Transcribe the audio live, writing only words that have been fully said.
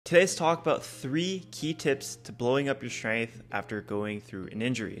Today's talk about 3 key tips to blowing up your strength after going through an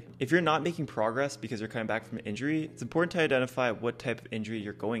injury. If you're not making progress because you're coming back from an injury, it's important to identify what type of injury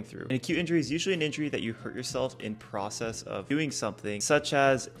you're going through. An acute injury is usually an injury that you hurt yourself in process of doing something, such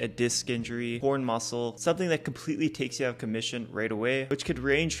as a disc injury, torn muscle, something that completely takes you out of commission right away, which could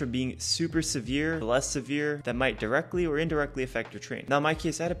range from being super severe to less severe that might directly or indirectly affect your training. Now in my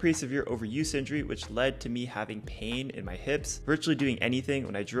case, I had a pretty severe overuse injury, which led to me having pain in my hips, virtually doing anything.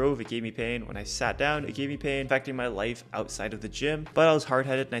 When I drove, it gave me pain. When I sat down, it gave me pain, affecting my life outside of the gym. But I was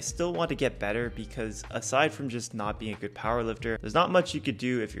hard-headed and I still want to get better because aside from just not being a good power lifter, there's not much you could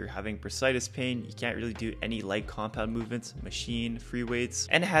do if you're having bursitis pain. You can't really do any leg compound movements, machine, free weights,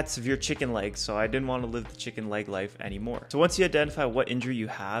 and I had severe chicken legs, so I didn't want to live the chicken leg life anymore. So once you identify what injury you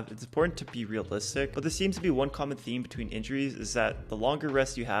have, it's important to be realistic, but there seems to be one common theme between injuries is that the longer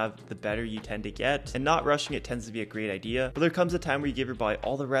rest you have, the better you tend to get, and not rushing it tends to be a great idea. But there comes a time where you give your body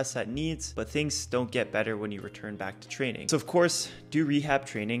all the rest that needs, but things don't get better when you return back to training. So of course, do rehab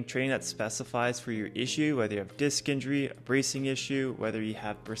training that specifies for your issue, whether you have disc injury, a bracing issue, whether you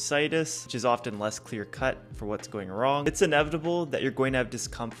have bursitis, which is often less clear cut for what's going wrong. It's inevitable that you're going to have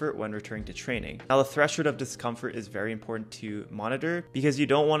discomfort when returning to training. Now the threshold of discomfort is very important to monitor because you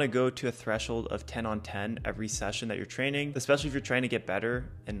don't want to go to a threshold of 10 on 10 every session that you're training, especially if you're trying to get better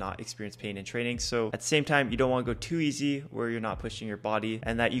and not experience pain in training. So at the same time, you don't want to go too easy where you're not pushing your body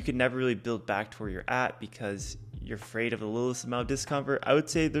and that you can never really build back to where you're at because you're afraid of the littlest amount of discomfort. I would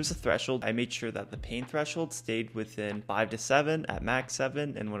say there's a threshold. I made sure that the pain threshold stayed within 5 to 7, at max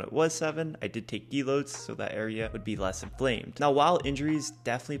 7, and when it was 7, I did take deloads so that area would be less inflamed. Now, while injuries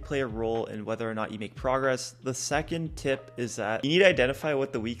definitely play a role in whether or not you make progress, the second tip is that you need to identify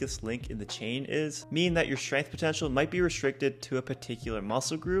what the weakest link in the chain is, meaning that your strength potential might be restricted to a particular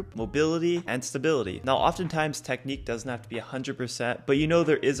muscle group, mobility, and stability. Now, oftentimes technique doesn't have to be 100%, but you know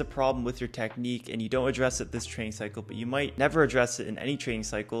there is a problem with your technique and you don't address it this training cycle, but you might never address it in any training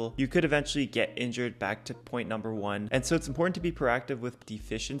cycle. You could eventually get injured back to point number 1. And so it's important to be proactive with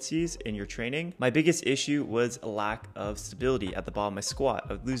deficiencies in your training. My biggest issue was a lack of stability at the bottom of my squat.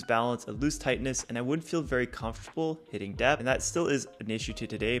 I would lose balance, I'd lose tightness, and I wouldn't feel very comfortable hitting depth. And that still is an issue to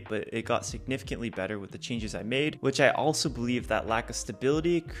today, but it got significantly better with the changes I made, which I also believe that lack of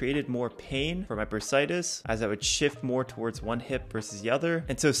stability created more pain for my bursitis as I would shift more towards one hip versus the other.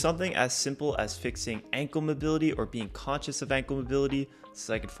 And so something as simple as fixing ankle mobility or being conscious of ankle mobility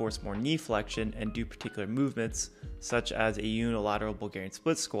so I could force more knee flexion and do particular movements such as a unilateral Bulgarian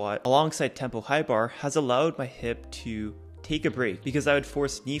split squat alongside tempo high bar has allowed my hip to take a break because I would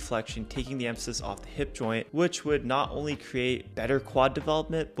force knee flexion, taking the emphasis off the hip joint, which would not only create better quad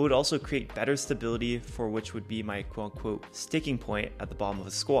development, but would also create better stability for which would be my quote unquote sticking point at the bottom of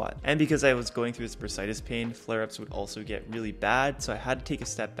a squat. And because I was going through this bursitis pain, flare-ups would also get really bad. So I had to take a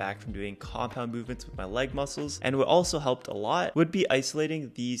step back from doing compound movements with my leg muscles. And what also helped a lot would be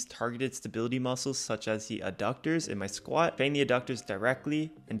isolating these targeted stability muscles such as the adductors in my squat, training the adductors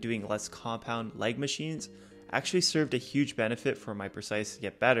directly and doing less compound leg machines actually served a huge benefit for my bursitis to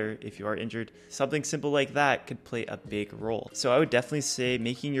get better if you are injured. Something simple like that could play a big role. So I would definitely say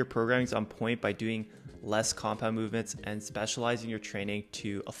making your programming on point by doing less compound movements and specializing your training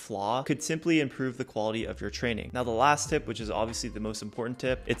to a flaw could simply improve the quality of your training. Now the last tip, which is obviously the most important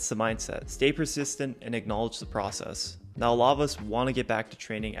tip, it's the mindset. Stay persistent and acknowledge the process. Now, a lot of us want to get back to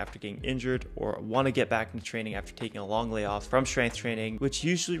training after getting injured or want to get back into training after taking a long layoff from strength training, which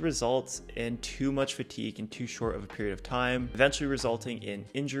usually results in too much fatigue in too short of a period of time, eventually resulting in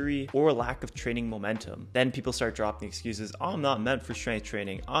injury or lack of training momentum. Then people start dropping excuses. Oh, I'm not meant for strength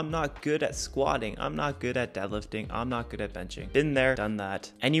training. I'm not good at squatting. I'm not good at deadlifting. I'm not good at benching. Been there, done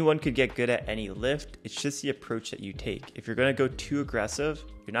that. Anyone could get good at any lift. It's just the approach that you take. If you're going to go too aggressive,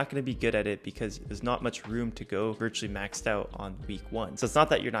 you're not going to be good at it because there's not much room to go virtually maxed out on week 1. So it's not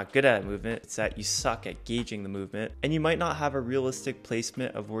that you're not good at a movement, it's that you suck at gauging the movement and you might not have a realistic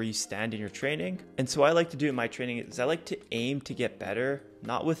placement of where you stand in your training. And so what I like to do in my training is I like to aim to get better,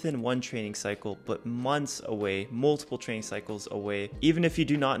 not within one training cycle, but months away, multiple training cycles away, even if you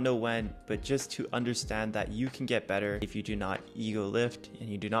do not know when, but just to understand that you can get better if you do not ego lift and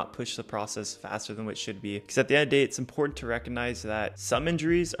you do not push the process faster than what it should be. Because at the end of the day, it's important to recognize that some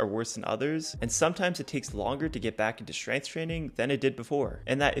injuries are worse than others, and sometimes it takes longer to get back into strength training than it did before.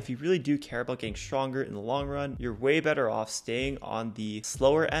 And that if you really do care about getting stronger in the long run, you're way better off staying on the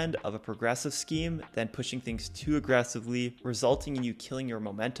slower end of a progressive scheme than pushing things too aggressively, resulting in you killing your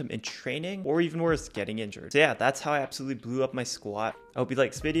momentum in training, or even worse, getting injured. So yeah, that's how I absolutely blew up my squat. I hope you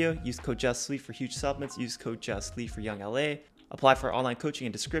liked this video. Use code JustLeaf for huge supplements. Use code JustLeaf for Young LA. Apply for online coaching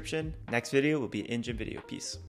in description. Next video will be an in-gym video. Peace.